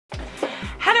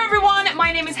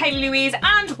my name is Haley-Louise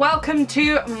and welcome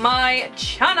to my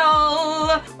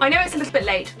channel. I know it's a little bit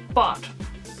late, but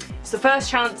it's the first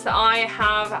chance that I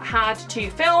have had to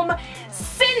film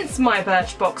since my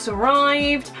Birch Box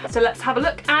arrived. So let's have a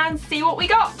look and see what we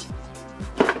got.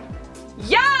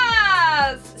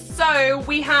 Yes! So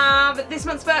we have this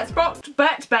month's Birch Box,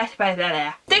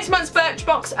 this month's Birch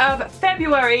Box of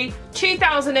February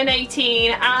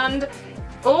 2018, and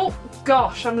oh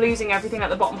gosh, I'm losing everything at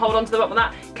the bottom. Hold on to the bottom of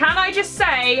that. Can I just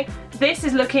say, this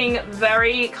is looking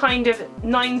very kind of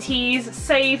 90s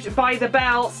Saved by the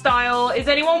Bell style. Is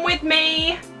anyone with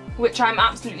me? Which I'm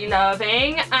absolutely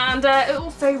loving, and it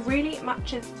also really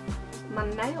matches my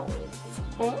nails.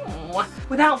 Oh.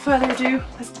 Without further ado,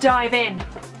 let's dive in.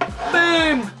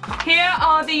 Boom! Here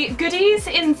are the goodies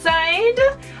inside.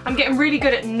 I'm getting really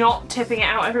good at not tipping it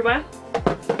out everywhere.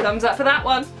 Thumbs up for that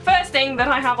one. First thing that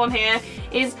I have on here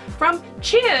is from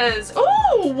Cheers.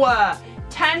 Ooh!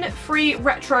 10 free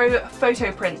retro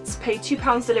photo prints. Pay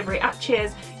 £2 delivery at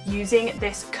Cheers using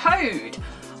this code.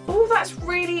 Oh, that's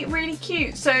really, really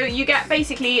cute. So you get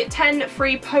basically 10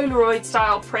 free Polaroid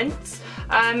style prints.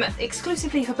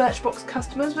 Exclusively for Birch Box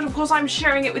customers, but of course I'm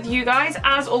sharing it with you guys.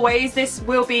 As always, this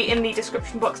will be in the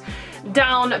description box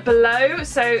down below.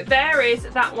 So there is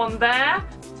that one there.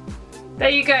 There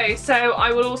you go. So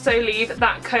I will also leave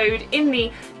that code in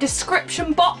the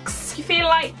description box. If you feel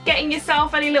like getting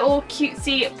yourself any little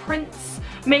cutesy prints,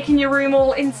 making your room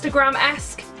all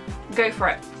Instagram-esque, go for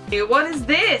it. What is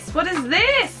this? What is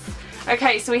this?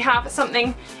 Okay, so we have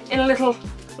something in a little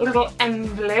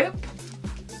envelope.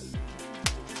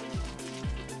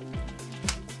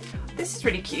 This is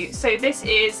really cute. So this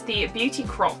is the Beauty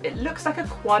Crop. It looks like a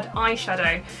quad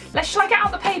eyeshadow. Let's try to get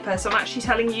out the paper so I'm actually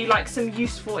telling you like some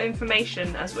useful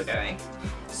information as we're going.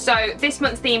 So this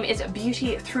month's theme is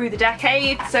Beauty Through the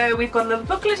Decade. So we've got a little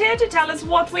booklet here to tell us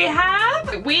what we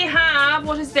have. We have,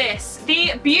 what is this?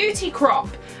 The Beauty Crop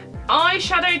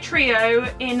eyeshadow trio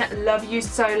in Love You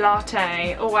So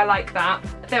Latte. Oh, I like that.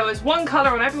 There was one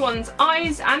colour on everyone's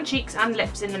eyes and cheeks and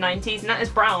lips in the 90s, and that is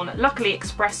brown. Luckily,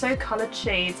 espresso coloured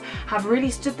shades have really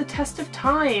stood the test of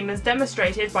time, as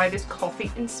demonstrated by this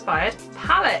coffee-inspired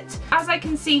palette. As I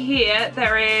can see here,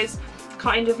 there is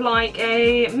kind of like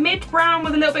a mid-brown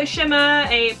with a little bit of shimmer,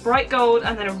 a bright gold,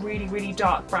 and then a really, really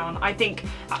dark brown. I think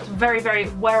that's a very, very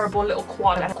wearable little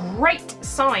quad. A great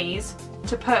size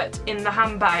to put in the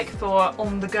handbag for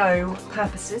on-the-go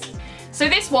purposes. So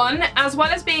this one, as well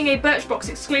as being a Birch Box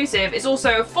exclusive, is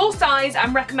also full size,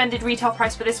 and recommended retail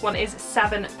price for this one is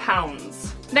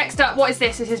 £7. Next up, what is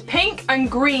this? This is pink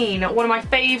and green, one of my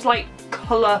faves, like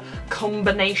colour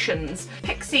combinations.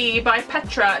 Pixie by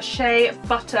Petra Shea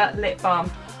Butter Lip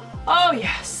Balm. Oh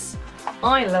yes,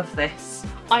 I love this.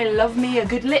 I love me a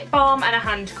good lip balm and a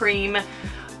hand cream.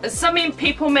 Some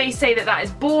people may say that that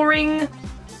is boring.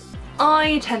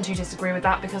 I tend to disagree with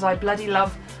that because I bloody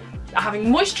love having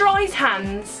moisturised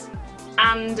hands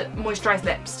and moisturised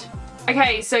lips.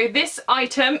 Okay, so this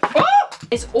item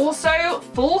is also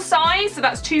full size, so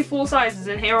that's 2 full sizes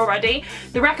in here already.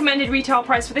 The recommended retail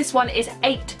price for this one is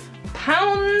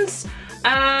 £8.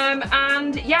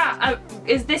 And yeah,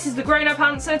 this is the grown-up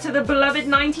answer to the beloved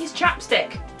 90s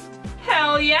chapstick.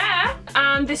 Hell yeah!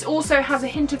 And this also has a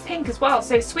hint of pink as well,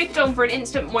 so sweep it on for an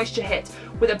instant moisture hit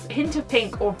with a hint of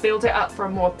pink, or build it up for a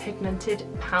more pigmented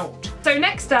pout. So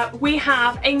next up we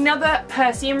have another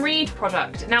Percy & Reed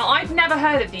product. Now I've never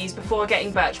heard of these before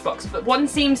getting Birch Box, but one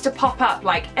seems to pop up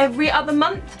like every other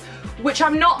month, which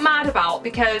I'm not mad about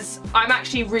because I'm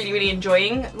actually really, really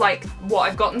enjoying like what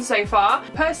I've gotten so far.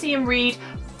 Percy & Reed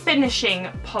finishing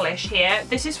polish here.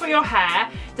 This is for your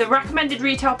hair. The recommended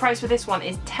retail price for this one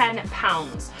is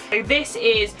 £10. So this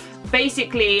is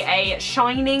basically a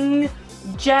shining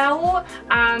gel,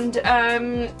 and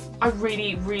I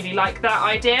really, really like that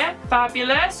idea.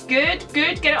 Fabulous, good,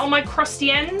 good. Get it on my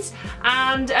crusty ends,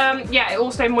 and yeah, it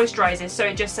also moisturizes, so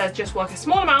it just says just work a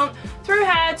small amount through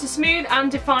hair to smooth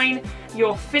and define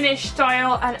your finish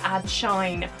style and add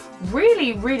shine.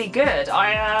 Really, really good.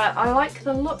 I like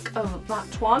the look of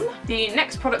that one. The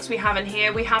next products we have in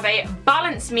here, we have a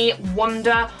Balance Me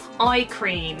Wonder Eye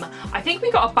Cream. I think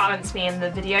we got a Balance Me in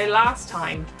the video last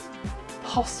time.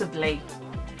 Possibly.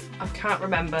 I can't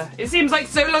remember. It seems like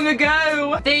so long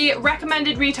ago. The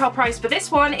recommended retail price for this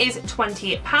one is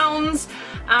 £20,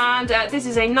 and this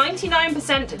is a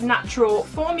 99% natural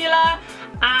formula,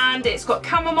 and it's got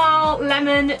chamomile,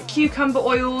 lemon, cucumber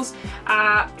oils,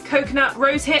 coconut,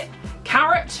 rosehip,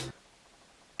 carrot.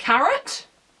 Carrot?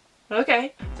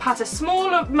 Okay. Pat a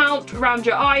small amount around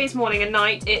your eyes morning and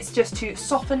night. It's just to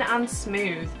soften and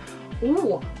smooth.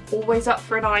 Ooh, always up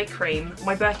for an eye cream.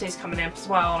 My birthday's coming up as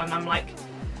well, and I'm like,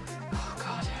 oh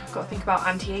god, Got to think about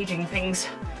anti-aging things.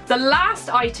 The last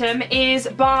item is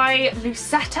by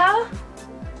Lucetta.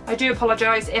 I do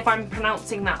apologise if I'm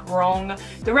pronouncing that wrong.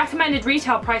 The recommended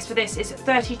retail price for this is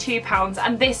 £32,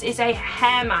 and this is a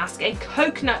hair mask, a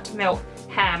coconut milk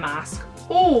hair mask.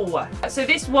 Oh, so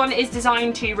this one is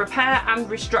designed to repair and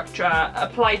restructure.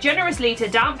 Apply generously to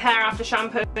damp hair after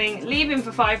shampooing, leave in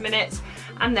for 5 minutes,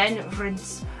 and then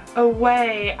rinse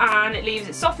away. And it leaves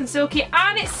it soft and silky,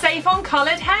 and it's safe on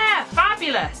coloured hair.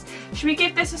 Fabulous. Should we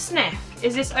give this a sniff?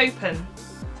 Is this open?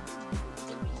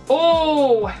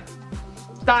 Oh,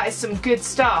 that is some good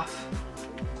stuff.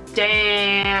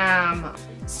 Damn.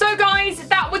 So guys,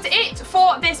 that was it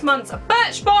for this month's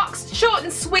Birch Box. Short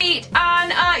and sweet,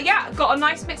 and yeah, got a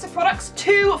nice mix of products.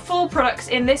 2 full products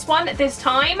in this one this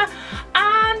time.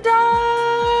 And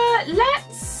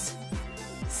let's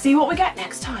see what we get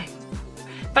next time.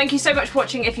 Thank you so much for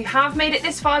watching. If you have made it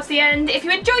this far to the end, if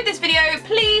you enjoyed this video,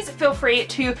 please feel free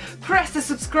to press the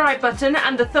subscribe button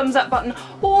and the thumbs up button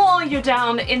while you're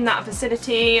down in that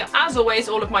vicinity. As always,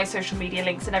 all of my social media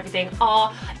links and everything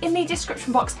are in the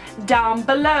description box down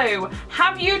below.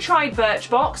 Have you tried Birch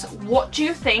Box? What do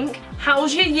you think?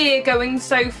 How's your year going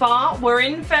so far? We're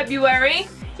in February.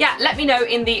 Yeah, let me know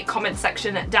in the comments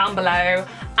section down below,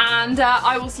 and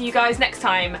I will see you guys next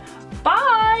time.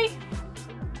 Bye!